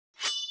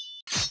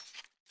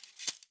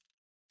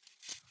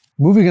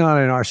Moving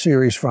on in our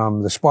series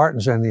from the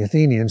Spartans and the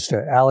Athenians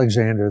to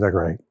Alexander the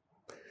Great.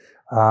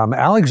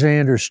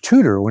 Alexander's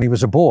tutor when he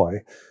was a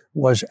boy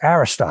was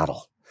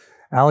Aristotle.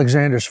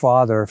 Alexander's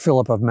father,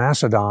 Philip of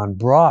Macedon,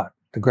 brought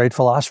the great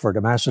philosopher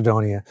to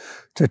Macedonia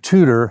to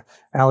tutor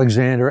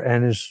Alexander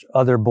and his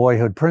other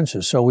boyhood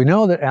princes. So we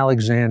know that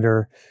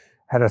Alexander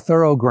had a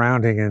thorough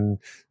grounding in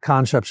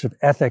concepts of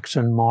ethics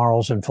and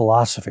morals and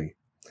philosophy.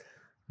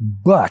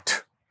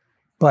 But,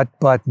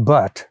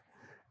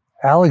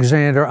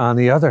 Alexander, on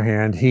the other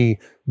hand, he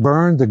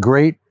burned the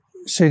great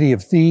city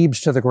of Thebes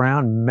to the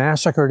ground,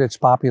 massacred its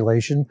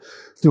population.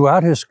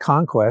 Throughout his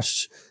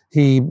conquests,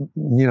 he,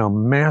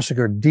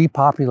 massacred,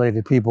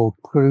 depopulated people,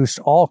 produced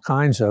all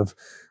kinds of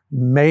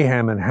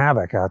mayhem and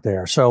havoc out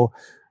there. So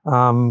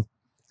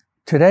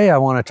today I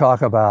want to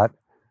talk about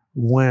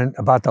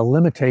the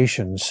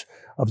limitations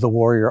of the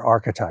warrior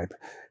archetype.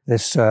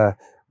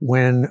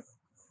 When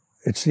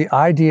it's the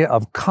idea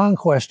of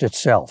conquest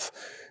itself.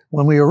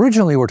 When we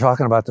originally were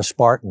talking about the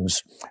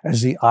Spartans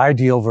as the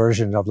ideal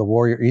version of the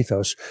warrior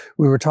ethos,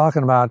 we were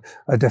talking about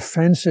a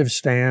defensive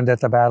stand at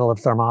the Battle of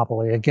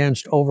Thermopylae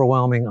against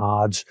overwhelming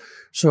odds.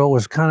 So it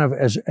was kind of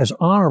as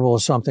honorable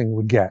as something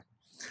would get.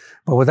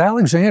 But with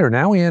Alexander,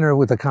 now we enter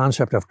with the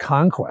concept of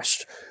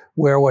conquest,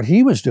 where what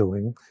he was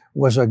doing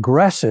was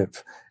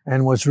aggressive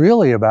and was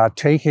really about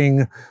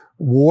taking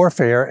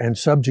warfare and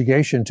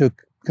subjugation to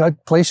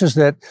places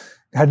that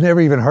had never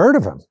even heard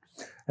of him.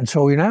 And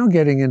so we're now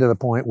getting into the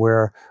point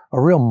where a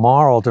real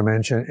moral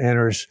dimension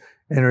enters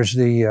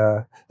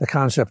the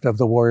concept of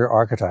the warrior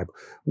archetype.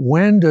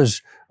 When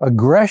does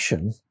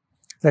aggression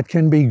that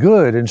can be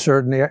good in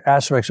certain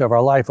aspects of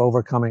our life,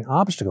 overcoming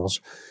obstacles,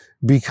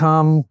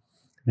 become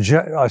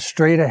a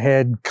straight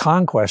ahead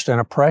conquest and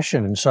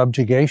oppression and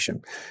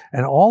subjugation?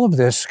 And all of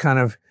this kind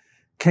of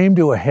came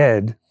to a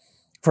head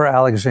for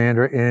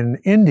Alexander in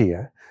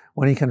India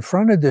when he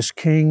confronted this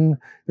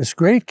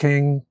great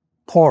king,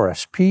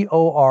 Porus,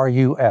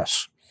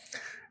 P-O-R-U-S.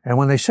 And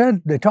when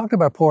they talked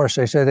about Porus,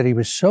 they said that he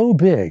was so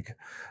big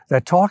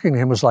that talking to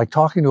him was like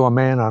talking to a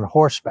man on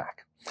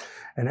horseback.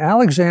 And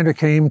Alexander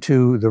came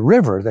to the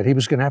river that he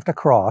was going to have to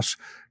cross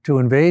to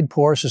invade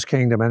Porus's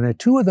kingdom. And the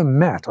two of them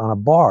met on a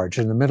barge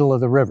in the middle of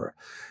the river.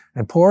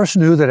 And Porus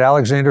knew that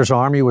Alexander's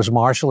army was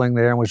marshaling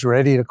there and was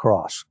ready to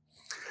cross.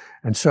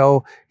 And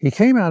so he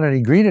came out and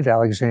he greeted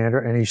Alexander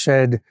and he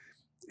said,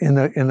 in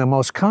the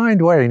most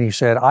kind way, and he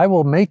said, I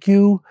will make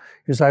you,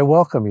 as I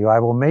welcome you, I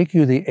will make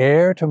you the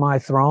heir to my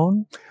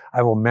throne.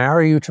 I will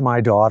marry you to my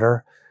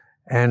daughter,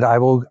 and I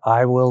will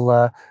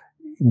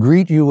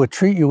treat you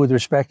with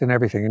respect and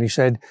everything. And he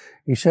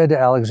said to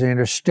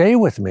Alexander, stay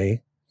with me.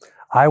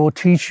 I will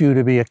teach you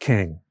to be a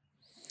king.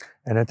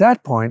 And at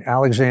that point,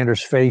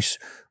 Alexander's face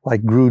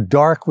grew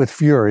dark with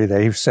fury,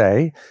 they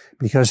say,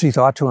 because he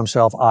thought to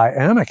himself, I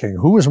am a king.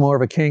 Who is more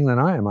of a king than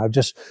I am? I've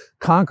just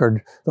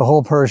conquered the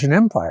whole Persian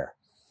Empire.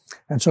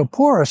 And so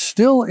Porus,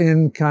 still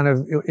in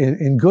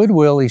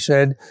goodwill, he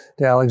said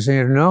to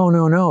Alexander,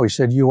 no. He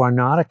said, you are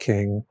not a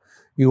king.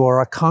 You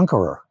are a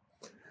conqueror.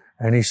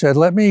 And he said,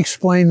 let me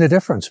explain the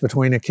difference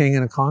between a king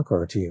and a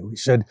conqueror to you. He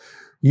said,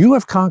 you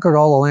have conquered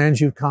all the lands.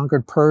 You've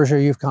conquered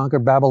Persia. You've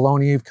conquered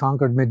Babylonia. You've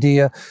conquered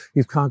Media.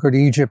 You've conquered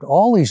Egypt,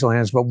 all these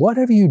lands. But what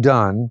have you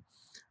done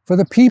for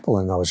the people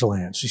in those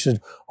lands? He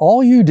said,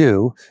 all you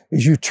do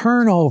is you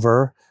turn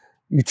over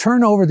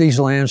these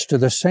lands to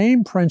the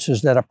same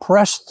princes that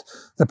oppressed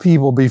the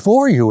people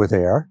before you were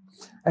there,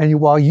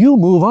 and while you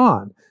move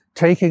on,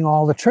 taking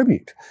all the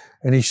tribute.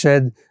 And he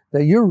said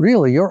that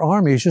your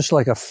army is just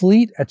like a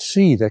fleet at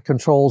sea that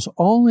controls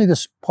only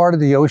this part of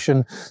the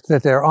ocean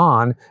that they're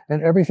on,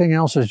 and everything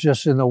else is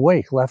just in the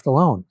wake, left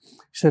alone. He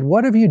said,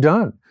 what have you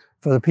done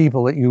for the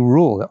people that you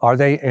rule? Are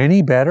they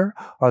any better?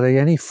 Are they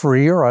any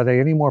freer? Are they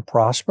any more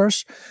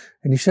prosperous?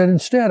 And he said,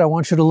 instead, I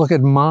want you to look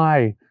at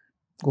my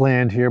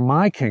land here,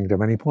 my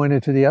kingdom. And he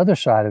pointed to the other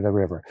side of the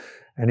river.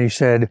 And he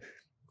said,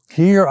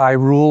 here I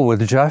rule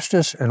with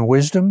justice and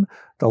wisdom.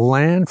 The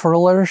land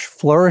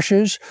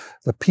flourishes.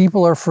 The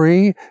people are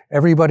free.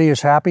 Everybody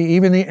is happy.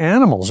 Even the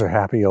animals are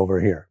happy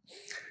over here.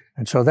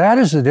 And so that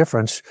is the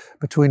difference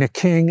between a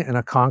king and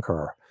a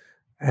conqueror.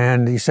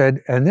 And he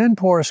said, and then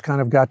Porus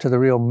kind of got to the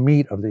real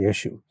meat of the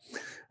issue.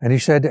 And he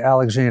said to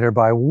Alexander,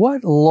 by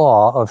what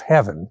law of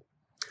heaven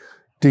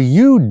do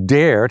you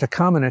dare to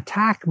come and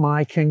attack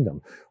my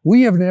kingdom?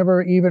 We have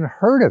never even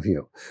heard of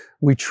you.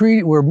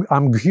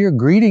 I'm here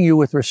greeting you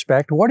with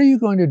respect. What are you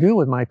going to do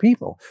with my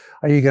people?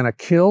 Are you going to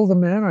kill the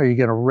men? Are you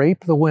going to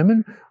rape the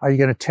women? Are you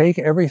going to take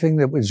everything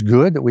that was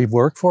good that we've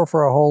worked for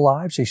our whole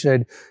lives? He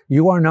said,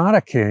 you are not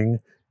a king.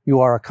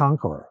 You are a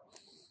conqueror.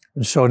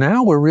 And so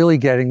now we're really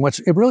getting what's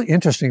really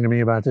interesting to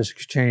me about this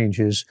exchange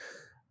is,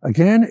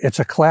 again, it's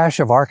a clash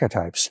of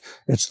archetypes.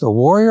 It's the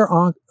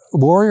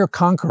warrior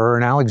conqueror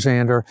in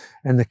Alexander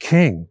and the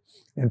king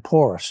in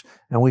Porus.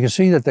 And we can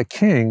see that the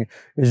king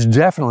is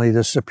definitely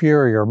the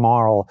superior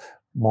moral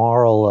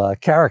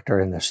character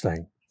in this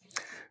thing.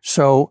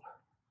 So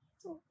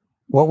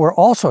what we're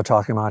also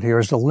talking about here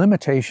is the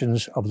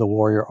limitations of the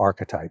warrior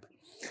archetype.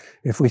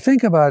 If we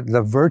think about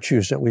the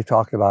virtues that we've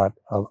talked about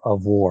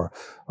of war,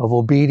 of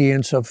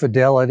obedience, of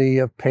fidelity,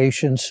 of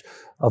patience,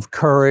 of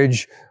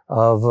courage,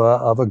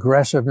 of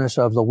aggressiveness,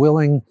 of the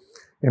willing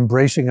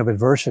embracing of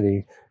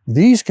adversity,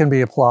 these can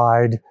be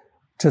applied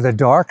to the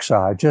dark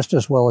side just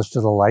as well as to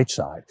the light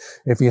side.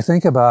 If you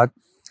think about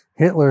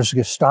Hitler's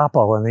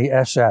Gestapo and the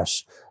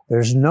SS,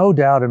 there's no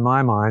doubt in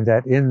my mind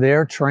that in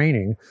their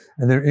training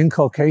and their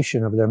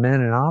inculcation of their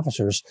men and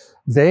officers,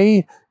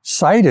 they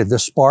cited the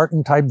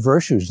Spartan type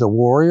virtues, the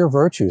warrior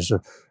virtues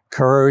of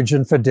courage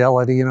and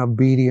fidelity and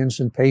obedience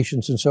and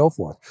patience and so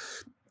forth.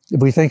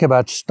 If we think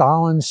about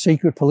Stalin's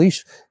secret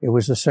police, it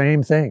was the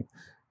same thing.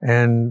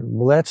 And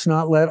let's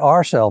not let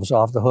ourselves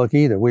off the hook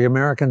either. We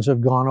Americans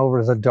have gone over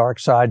to the dark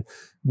side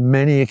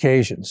many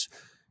occasions.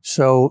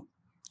 So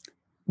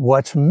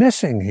what's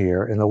missing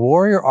here in the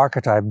warrior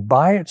archetype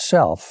by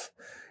itself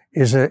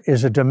is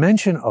a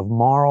dimension of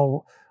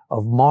moral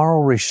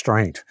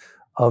restraint,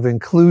 of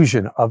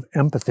inclusion, of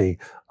empathy,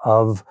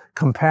 of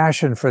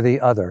compassion for the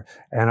other,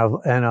 and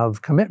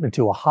of commitment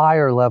to a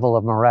higher level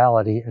of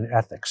morality and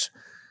ethics.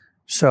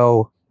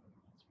 So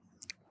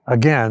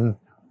again,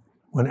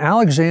 when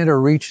Alexander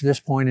reached this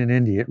point in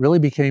India, it really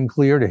became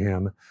clear to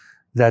him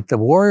that the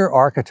warrior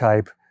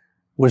archetype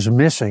was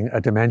missing a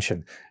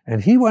dimension.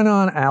 And he went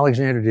on,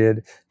 Alexander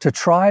did, to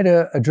try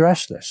to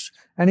address this.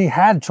 And he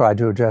had tried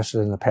to address it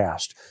in the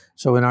past.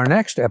 So in our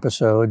next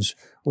episodes,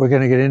 we're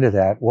going to get into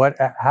that,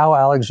 how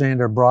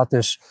Alexander brought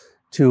this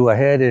to a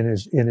head in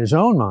his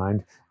own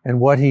mind and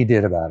what he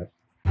did about it.